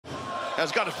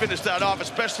has got to finish that off,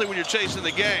 especially when you're chasing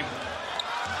the game.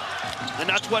 And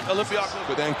that's what Olympiacos...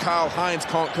 But then Karl-Heinz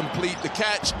can't complete the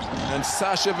catch, and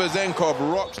Sasha Vezenkov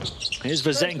rocks. Here's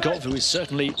Vezenkov, who is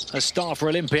certainly a star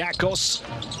for Olympiacos,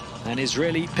 and is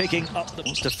really picking up the...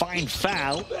 Wants to find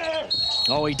foul.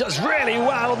 Oh, he does really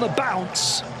well on the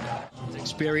bounce. His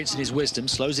experience and his wisdom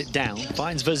slows it down.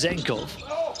 Finds Vezenkov.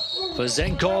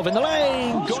 Vezenkov in the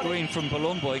lane. Screen from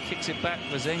Bolomboy, kicks it back.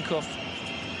 Vezenkov.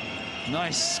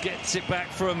 Nice, gets it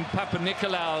back from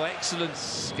Papanikolaou.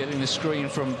 Excellence, getting the screen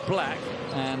from Black.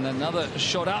 And another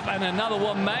shot up and another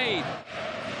one made.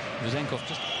 Vezenkov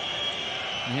just...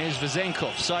 And here's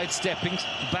Vezenkov sidestepping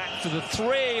back for the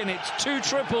three, and it's 2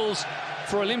 triples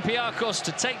for Olympiacos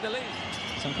to take the lead.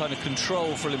 Some kind of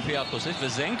control for Olympiacos. There's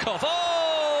Vezenkov.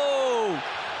 Oh!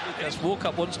 Lucas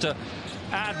Walkup wants to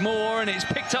add more, and it's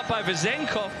picked up by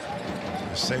Vezenkov.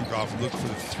 Vezenkov looked for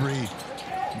the 3.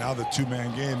 Now the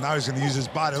 2-man game. Now he's going to use his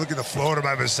body. Look at the floater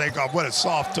by Vezenkov. What a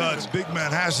soft touch. Big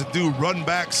man has to do, run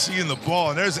back, seeing the ball.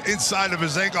 And there's the inside of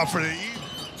Vezenkov for the eat.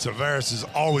 Tavares is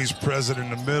always present in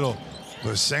the middle.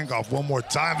 Vezenkov one more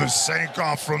time.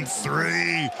 Vezenkov from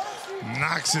 3.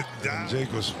 Knocks it down.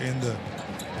 Jacobs in the...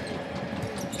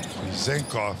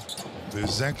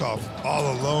 Vezenkov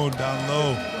all alone down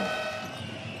low.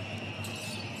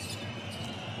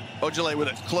 Ojale with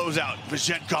a closeout.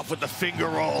 Vezenkov with the finger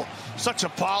roll. Such a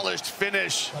polished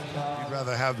finish. He'd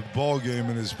rather have the ball game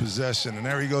in his possession. And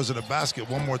there he goes to the basket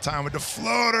one more time with the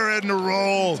floater and the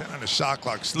roll. 10 on the shot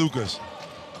clock. Slukas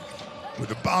with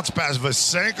the bounce pass.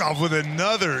 Vezenkov with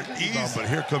another easy. But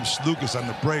here comes Slukas on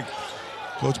the break.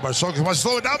 Coach Barsokas wants to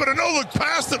slow it down, but a no-look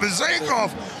pass to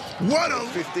Vezenkov. What a...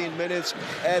 15 minutes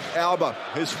at Alba,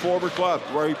 his former club,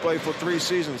 where he played for 3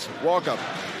 seasons. Walk-up.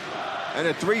 And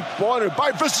a 3-pointer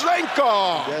by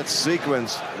Vezenkov. That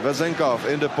sequence, Vezenkov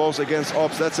in the post against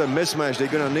Ops, that's a mismatch. They're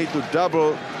going to need to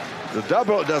double. The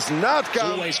double does not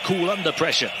count. Always cool under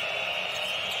pressure.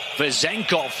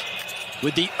 Vezenkov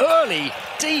with the early,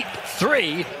 deep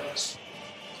 3.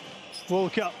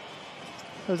 Walkup.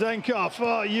 Vezenkov,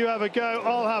 oh, you have a go,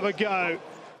 I'll have a go.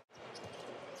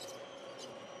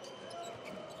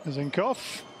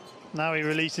 Vezenkov. Now he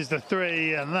releases the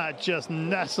 3, and that just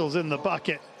nestles in the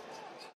bucket.